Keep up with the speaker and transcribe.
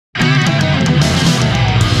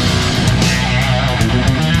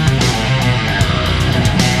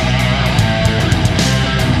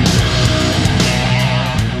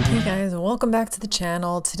welcome back to the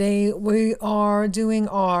channel. Today we are doing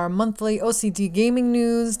our monthly O.C.D gaming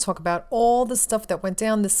news, talk about all the stuff that went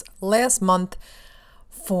down this last month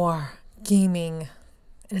for gaming.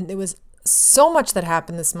 And there was so much that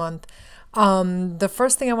happened this month. The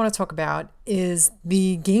first thing I want to talk about is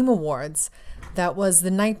the Game Awards. That was the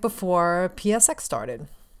night before PSX started.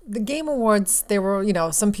 The Game Awards, they were,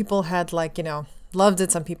 some people had loved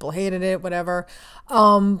it, some people hated it, whatever.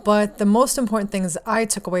 But the most important things I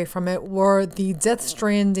took away from it were the Death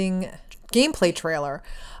Stranding gameplay trailer.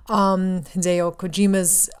 Hideo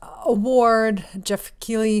Kojima's award, Jeff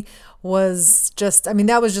Keighley was just,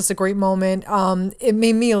 that was just a great moment. It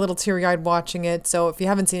made me a little teary-eyed watching it. So if you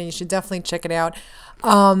haven't seen it, you should definitely check it out.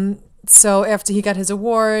 So after he got his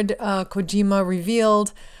award, Kojima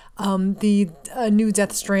revealed the new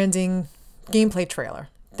Death Stranding gameplay trailer.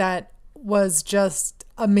 That was just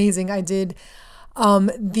amazing. I did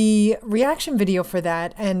the reaction video for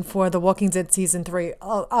that and for The Walking Dead Season 3.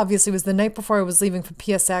 Obviously, it was the night before I was leaving for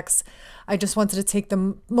PSX. I just wanted to take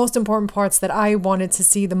the most important parts that I wanted to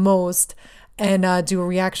see the most and do a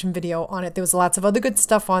reaction video on it. There was lots of other good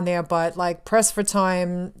stuff on there, but pressed for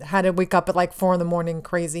time, had to wake up at 4 in the morning,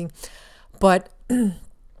 crazy. But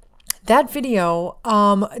that video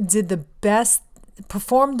did the best,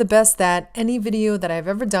 performed the best that any video that I've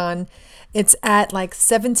ever done. It's at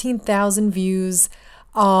 17,000 views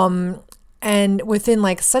and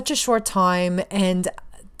within such a short time, and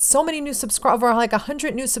so many new subscribers,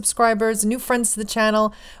 100 new subscribers, new friends to the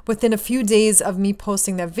channel within a few days of me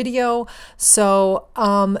posting that video. So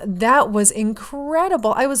that was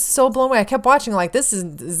incredible. I was so blown away. I kept watching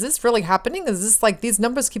is this really happening? Is this these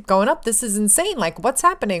numbers keep going up? This is insane. What's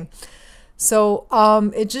happening? So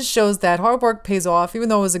it just shows that hard work pays off. Even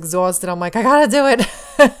though I was exhausted, I'm like, I gotta do it.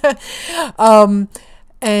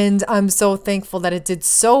 And I'm so thankful that it did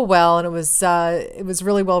so well, and it was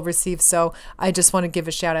really well received. So I just want to give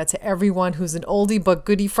a shout out to everyone who's an oldie but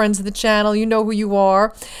goodie friend to the channel. You know who you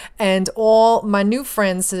are, and all my new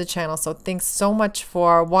friends to the channel. So thanks so much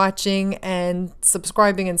for watching and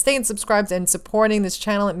subscribing and staying subscribed and supporting this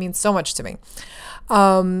channel. It means so much to me.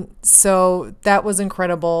 So that was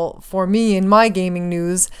incredible for me in my gaming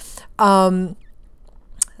news.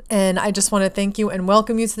 And I just want to thank you and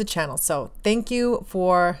welcome you to the channel. So thank you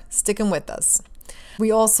for sticking with us.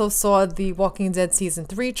 We also saw the Walking Dead Season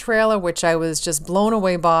 3 trailer, which I was just blown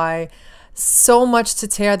away by. So much to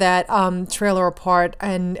tear that trailer apart,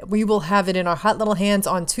 and we will have it in our hot little hands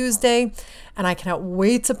on Tuesday, and I cannot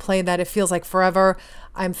wait to play that. It feels like forever.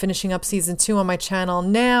 I'm finishing up Season 2 on my channel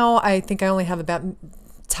now. I think I only have about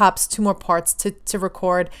tops 2 more parts to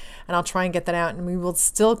record, and I'll try and get that out, and we will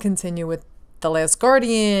still continue with The Last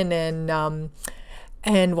Guardian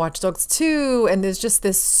and Watch Dogs 2, and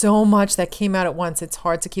there's so much that came out at once. It's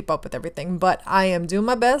hard to keep up with everything, but I am doing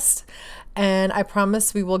my best, and I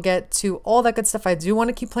promise we will get to all that good stuff. I do want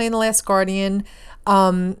to keep playing The Last Guardian,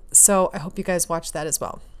 so I hope you guys watch that as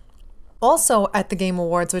well. Also at the Game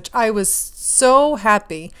Awards, which I was so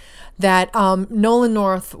happy that Nolan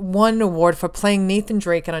North won an award for playing Nathan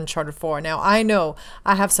Drake in Uncharted 4. Now, I know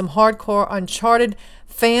I have some hardcore Uncharted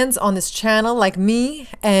fans on this channel like me,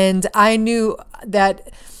 and I knew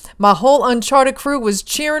that my whole Uncharted crew was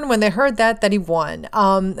cheering when they heard that he won.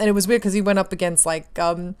 And it was weird because he went up against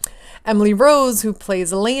Emily Rose, who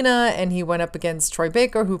plays Elena, and he went up against Troy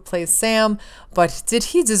Baker, who plays Sam. But did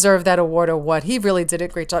he deserve that award or what? He really did a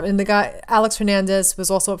great job. And the guy, Alex Hernandez,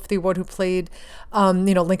 was also up for the award, who played,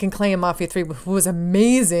 Lincoln Clay in Mafia 3, who was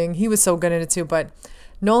amazing. He was so good in it too. But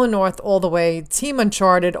Nolan North all the way, Team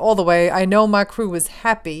Uncharted all the way. I know my crew was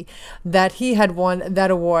happy that he had won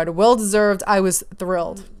that award. Well deserved. I was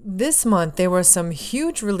thrilled. This month there were some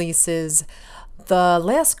huge releases. The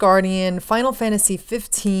Last Guardian, Final Fantasy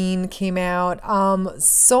 15 came out.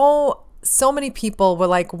 So many people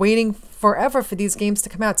were waiting forever for these games to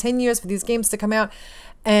come out, 10 years for these games to come out.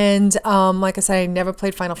 And like I said, I never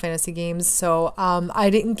played Final Fantasy games, so I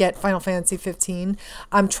didn't get Final Fantasy 15.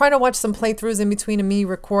 I'm trying to watch some playthroughs in between of me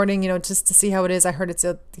recording, just to see how it is. I heard it's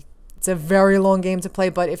a very long game to play,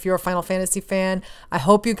 but if you're a Final Fantasy fan, I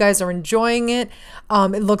hope you guys are enjoying it.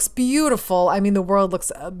 It looks beautiful. The world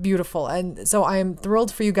looks beautiful, and so I am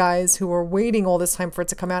thrilled for you guys who are waiting all this time for it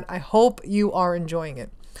to come out. I hope you are enjoying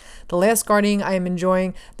it. The Last Guardian, I am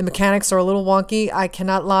enjoying. The mechanics are a little wonky. I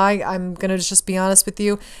cannot lie. I'm going to just be honest with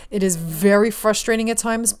you. It is very frustrating at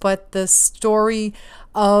times, but the story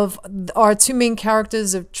of our 2 main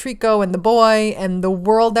characters of Trico and the boy and the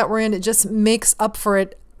world that we're in, it just makes up for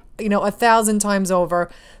it, 1,000 times over.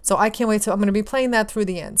 So I can't wait I'm going to be playing that through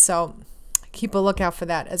the end. So keep a lookout for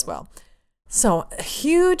that as well. So a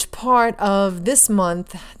huge part of this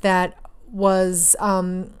month that was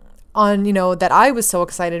on, that I was so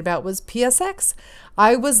excited about was PSX.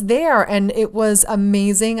 I was there and it was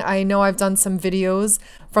amazing. I know I've done some videos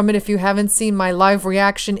from it. If you haven't seen my live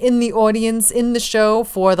reaction in the audience in the show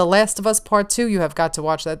for The Last of Us Part 2, you have got to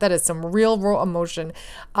watch that. That is some real raw emotion.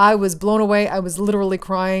 I was blown away. I was literally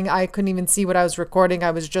crying. I couldn't even see what I was recording.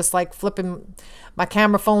 I was just like flipping my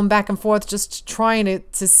camera phone back and forth, just trying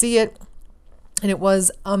to see it. And it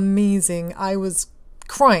was amazing. I was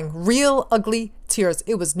crying, real ugly tears.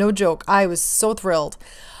 It was no joke. I was so thrilled.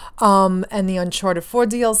 And the Uncharted 4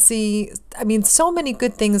 DLC. I mean, so many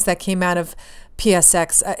good things that came out of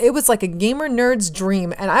PSX. It was like a gamer nerd's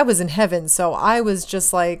dream, and I was in heaven. So I was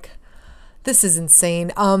just like, this is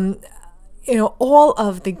insane. All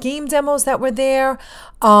of the game demos that were there.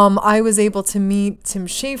 I was able to meet Tim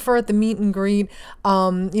Schafer at the meet and greet.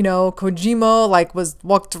 Kojima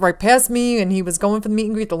walked right past me and he was going for the meet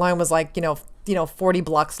and greet. The line was like, 40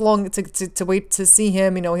 blocks long to wait to see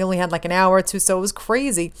him. He only had like an hour or two, so it was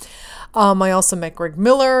crazy. I also met Greg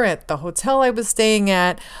Miller at the hotel I was staying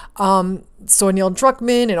at. Saw Neil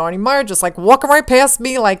Druckmann and Arnie Meyer just like walking right past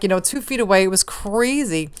me, 2 feet away. It was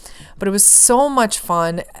crazy, but it was so much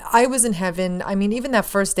fun. I was in heaven. I mean, even that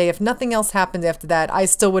first day, if nothing else happened after that, I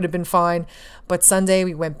still would have been fine. But Sunday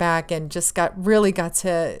we went back and just got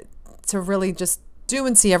to really just do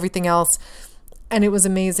and see everything else. And it was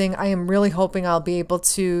amazing. I am really hoping I'll be able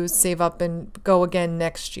to save up and go again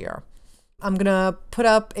next year. I'm going to put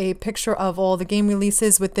up a picture of all the game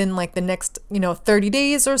releases within like the next, 30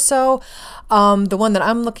 days or so. The one that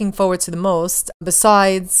I'm looking forward to the most,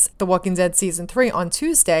 besides The Walking Dead Season 3 on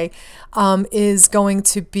Tuesday, is going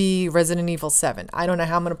to be Resident Evil 7. I don't know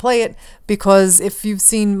how I'm going to play it because if you've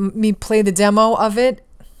seen me play the demo of it,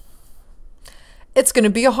 it's going to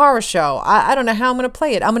be a horror show. I don't know how I'm going to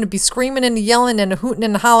play it. I'm going to be screaming and yelling and hooting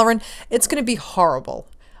and hollering. It's going to be horrible.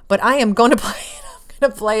 But I am going to play it. I'm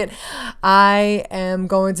going to play it. I am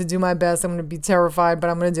going to do my best. I'm going to be terrified, but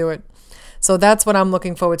I'm going to do it. So that's what I'm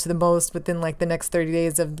looking forward to the most within like the next 30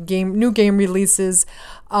 days of new game releases.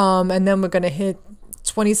 And then we're going to hit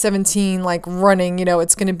 2017 like running.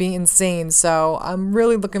 It's going to be insane. So I'm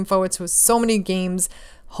really looking forward to so many games.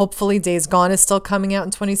 Hopefully Days Gone is still coming out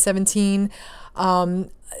in 2017.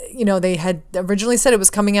 They had originally said it was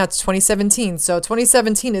coming out 2017, so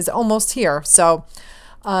 2017 is almost here. So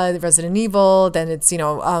the Resident Evil, then it's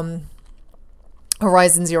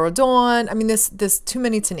Horizon Zero Dawn. I mean, there's too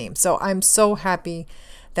many to name. So I'm so happy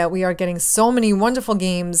that we are getting so many wonderful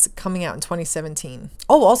games coming out in 2017.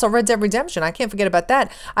 Oh, also Red Dead Redemption. I can't forget about that.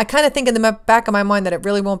 I kind of think in the back of my mind that it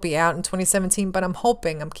really won't be out in 2017, but I'm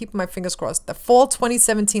keeping my fingers crossed. The fall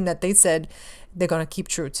 2017 that they said they're going to keep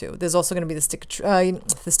true to. There's also going to be the Stick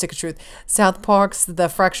of Truth, South Park's The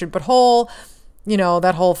Fractured But Whole,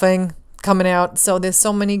 that whole thing coming out. So there's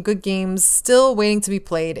so many good games still waiting to be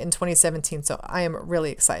played in 2017. So I am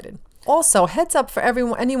really excited. Also, heads up for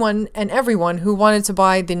anyone who wanted to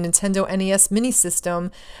buy the Nintendo NES mini system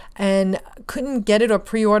and couldn't get it or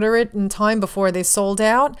pre-order it in time before they sold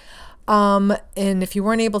out. And if you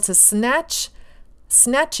weren't able to snatch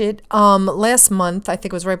it last month, I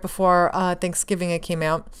think it was right before Thanksgiving it came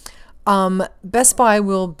out, Best Buy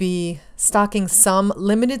will be stocking some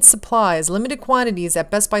limited supplies, limited quantities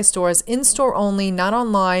at Best Buy stores, in-store only, not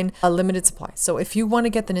online, a limited supply. So if you want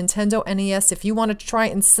to get the Nintendo NES, if you want to try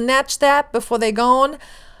and snatch that before they're gone,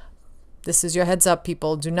 this is your heads up,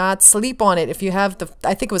 people. Do not sleep on it. If you have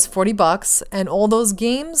I think it was $40 and all those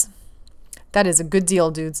games, that is a good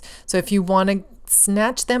deal, dudes. So if you want to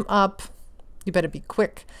snatch them up, you better be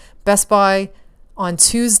quick. Best Buy on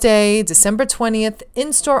Tuesday, December 20th,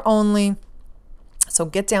 in-store only. So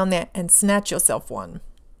get down there and snatch yourself one.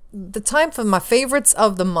 The time for my favorites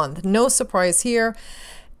of the month. No surprise here.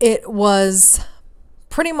 It was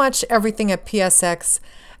pretty much everything at PSX.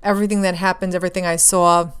 Everything that happened, everything I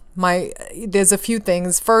saw. There's a few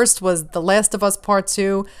things. First was The Last of Us Part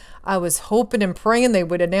 2. I was hoping and praying they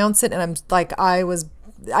would announce it. And I'm like,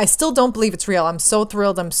 I still don't believe it's real. I'm so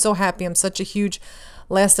thrilled. I'm so happy. I'm such a huge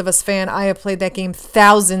Last of Us fan. I have played that game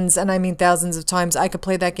thousands, and I mean thousands of times. I could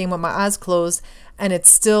play that game with my eyes closed, and it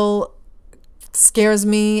still scares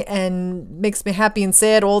me and makes me happy and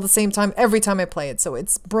sad all at the same time every time I play it. So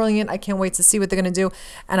it's brilliant. I can't wait to see what they're going to do.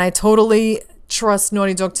 And I totally trust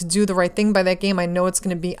Naughty Dog to do the right thing by that game. I know it's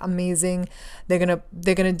going to be amazing. They're going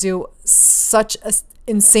to do such a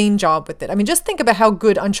insane job with it. I mean, just think about how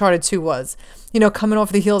good Uncharted 2 was, coming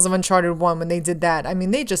off the heels of Uncharted 1 when they did that. I mean,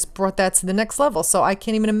 they just brought that to the next level. So I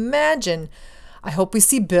can't even imagine. I hope we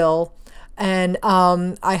see Bill, and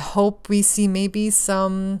I hope we see maybe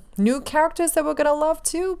some new characters that we're going to love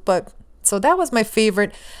too. But so that was my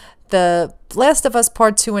favorite. the Last of Us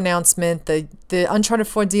Part 2 announcement, the Uncharted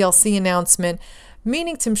 4 DLC announcement,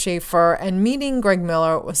 meeting Tim Schafer, and meeting Greg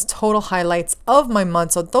Miller was total highlights of my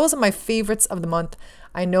month. So those are my favorites of the month.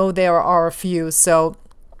 I know there are a few, so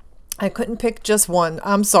I couldn't pick just one.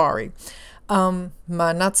 I'm sorry.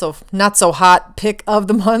 My not so hot pick of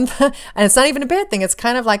the month, and it's not even a bad thing. It's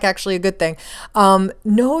kind of like actually a good thing.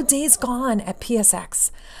 No Days Gone at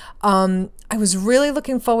PSX. I was really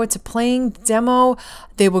looking forward to playing the demo.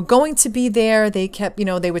 They were going to be there. They kept,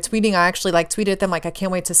 they were tweeting. I actually tweeted at them like, I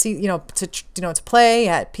can't wait to see, to play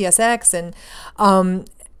at PSX,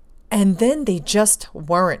 and then they just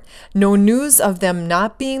weren't. No news of them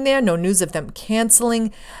not being there. No news of them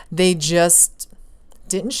canceling. They just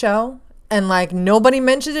didn't show. And nobody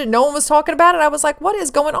mentioned it. No one was talking about it. I was like, what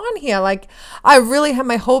is going on here? I really had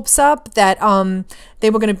my hopes up that they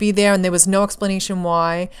were going to be there, and there was no explanation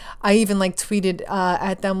why. I even tweeted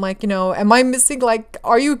at them am I missing,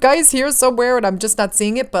 are you guys here somewhere and I'm just not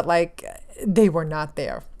seeing it? But they were not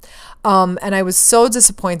there. And I was so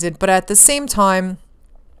disappointed. But at the same time,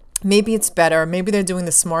 maybe it's better. Maybe they're doing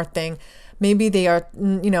the smart thing. Maybe they are,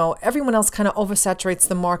 everyone else kind of oversaturates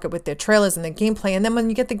the market with their trailers and their gameplay. And then when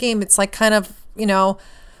you get the game, it's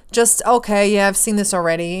just, okay, yeah, I've seen this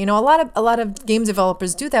already. A lot of game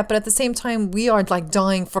developers do that. But at the same time, we are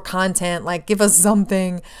dying for content, give us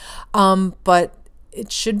something. But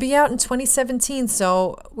it should be out in 2017.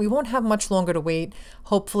 So we won't have much longer to wait.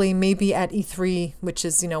 Hopefully, maybe at E3, which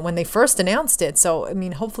is, when they first announced it. So,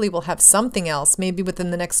 hopefully we'll have something else, maybe within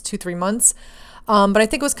the next 2-3 months. But I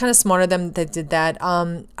think it was kind of smart of them that did that.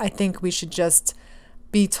 I think we should just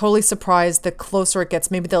be totally surprised the closer it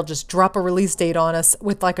gets. Maybe they'll just drop a release date on us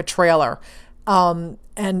with a trailer. And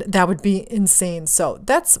that would be insane. So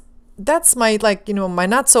that's my, my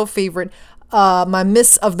not so favorite, my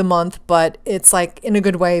miss of the month, but it's in a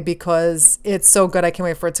good way because it's so good. I can't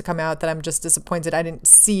wait for it to come out that I'm just disappointed I didn't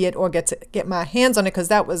see it or get my hands on it, because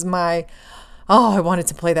that was I wanted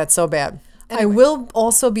to play that so bad. Anyway. I will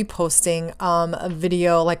also be posting a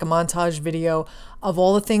video, a montage video of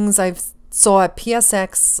all the things I saw at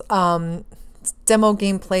PSX, demo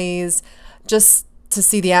gameplays, just to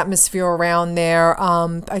see the atmosphere around there.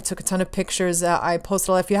 I took a ton of pictures. I posted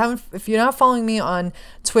a lot. If you're not following me on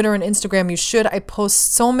Twitter and Instagram, you should. I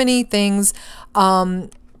post so many things.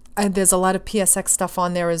 There's a lot of PSX stuff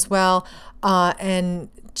on there as well. And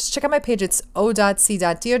just check out my page. It's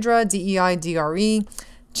O.C.Deidre, D-E-I-D-R-E.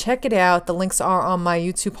 Check it out. The links are on my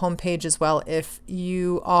YouTube homepage as well. If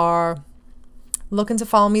you are looking to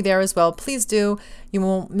follow me there as well, please do. You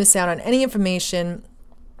won't miss out on any information.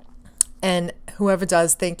 And whoever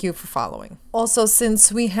does, thank you for following. Also, since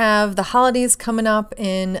we have the holidays coming up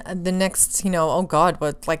in the next, oh God,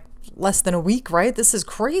 less than a week, right? This is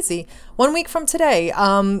crazy. 1 week from today,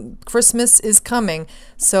 Christmas is coming.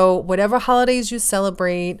 So whatever holidays you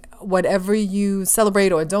celebrate, whatever you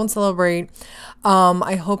celebrate or don't celebrate,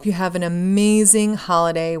 I hope you have an amazing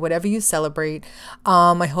holiday, whatever you celebrate.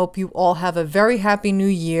 I hope you all have a very happy new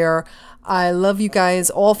year. I love you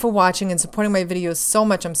guys all for watching and supporting my videos so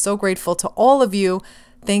much. I'm so grateful to all of you.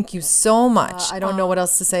 Thank you so much. I don't know what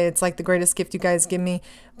else to say. It's the greatest gift you guys give me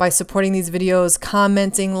by supporting these videos,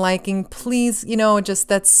 commenting, liking. Please,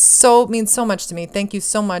 just means so much to me. Thank you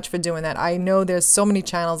so much for doing that. I know there's so many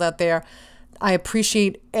channels out there. I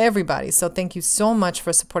appreciate everybody. So thank you so much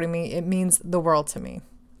for supporting me. It means the world to me.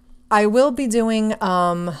 I will be doing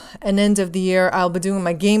an end of the year. I'll be doing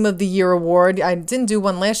my Game of the Year award. I didn't do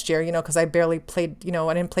one last year, because I barely played,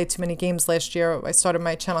 I didn't play too many games last year. I started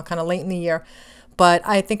my channel kind of late in the year. But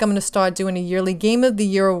I think I'm going to start doing a yearly Game of the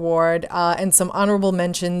Year award and some honorable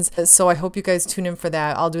mentions. So I hope you guys tune in for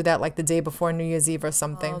that. I'll do that the day before New Year's Eve or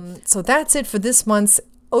something. So that's it for this month's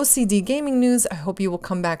O.C.D gaming news. I hope you will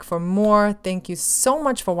come back for more. Thank you so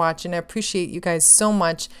much for watching. I appreciate you guys so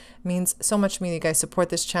much. It means so much to me that you guys support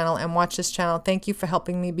this channel and watch this channel. Thank you for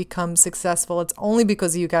helping me become successful. It's only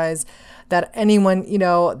because of you guys that anyone,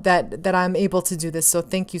 that I'm able to do this. So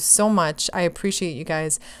thank you so much. I appreciate you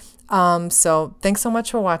guys. So thanks so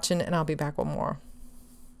much for watching, and I'll be back with more.